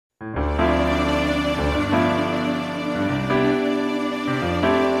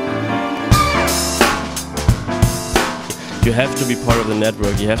you have to be part of the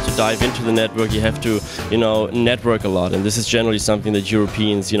network. You have to dive into the network. You have to, network a lot. And this is generally something that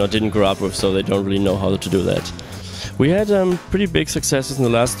Europeans, didn't grow up with, so they don't really know how to do that. We had pretty big successes in the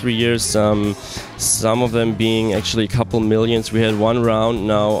last 3 years, some of them being actually a couple millions. We had one round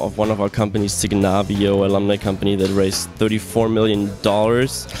now of one of our companies, Signavio, alumni company, that raised $34 million.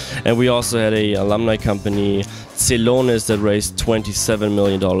 And we also had a alumni company, Celones, that raised $27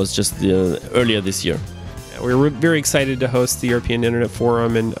 million just earlier this year. We were very excited to host the European Internet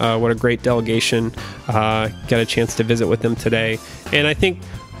Forum, and what a great delegation. Got a chance to visit with them today. And I think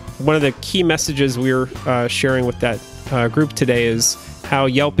one of the key messages we're sharing with that group today is how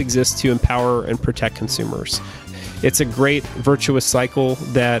Yelp exists to empower and protect consumers. It's a great virtuous cycle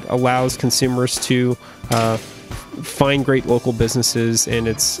that allows consumers to find great local businesses, and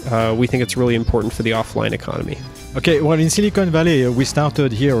we think it's really important for the offline economy. Okay, well, in Silicon Valley, we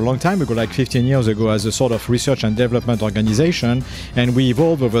started here a long time ago, like 15 years ago, as a sort of research and development organization, and we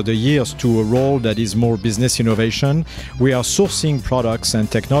evolved over the years to a role that is more business innovation. We are sourcing products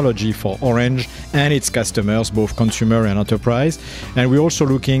and technology for Orange and its customers, both consumer and enterprise, and we're also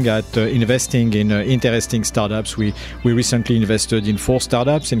looking at investing in interesting startups. We recently invested in 4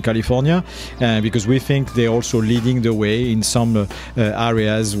 startups in California, because we think they're also leading the way in some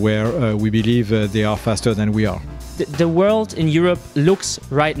areas where we believe they are faster than we are. The world in Europe looks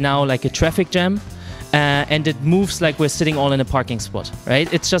right now like a traffic jam, and it moves like we're sitting all in a parking spot,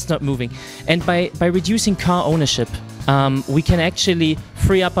 right? It's just not moving. And by reducing car ownership, we can actually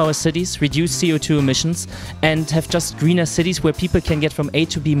free up our cities, reduce CO2 emissions, and have just greener cities where people can get from A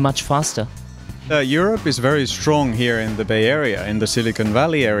to B much faster. Europe is very strong here in the Bay Area, in the Silicon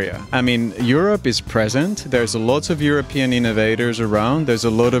Valley area. I mean, Europe is present. There's lots of European innovators around. There's a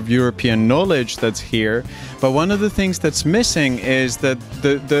lot of European knowledge that's here. But one of the things that's missing is that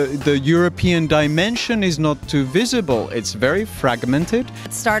the European dimension is not too visible. It's very fragmented.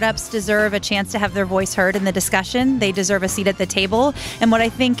 Startups deserve a chance to have their voice heard in the discussion. They deserve a seat at the table. And what I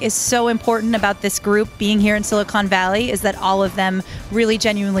think is so important about this group being here in Silicon Valley is that all of them really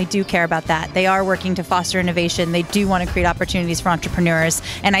genuinely do care about that. They are working to foster innovation. They do want to create opportunities for entrepreneurs.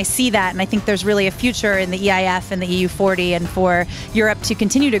 And I see that, and I think there's really a future in the EIF and the EU40 and for Europe to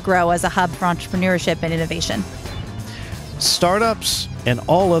continue to grow as a hub for entrepreneurship and innovation. Startups and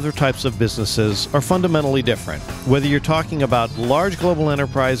all other types of businesses are fundamentally different. Whether you're talking about large global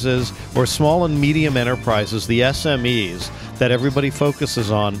enterprises or small and medium enterprises, the SMEs that everybody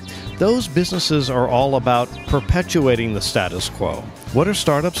focuses on, those businesses are all about perpetuating the status quo. What are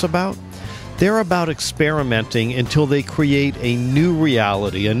startups about? They're about experimenting until they create a new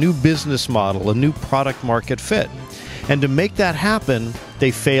reality, a new business model, a new product market fit. And to make that happen,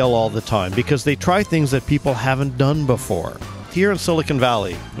 they fail all the time because they try things that people haven't done before. Here in Silicon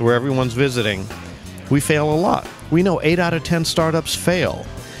Valley, where everyone's visiting, we fail a lot. We know 8 out of 10 startups fail.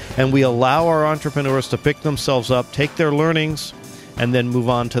 And we allow our entrepreneurs to pick themselves up, take their learnings, and then move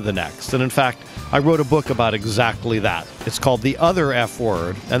on to the next. And in fact, I wrote a book about exactly that. It's called The Other F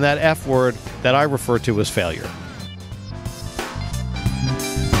Word, and that F word that I refer to as failure.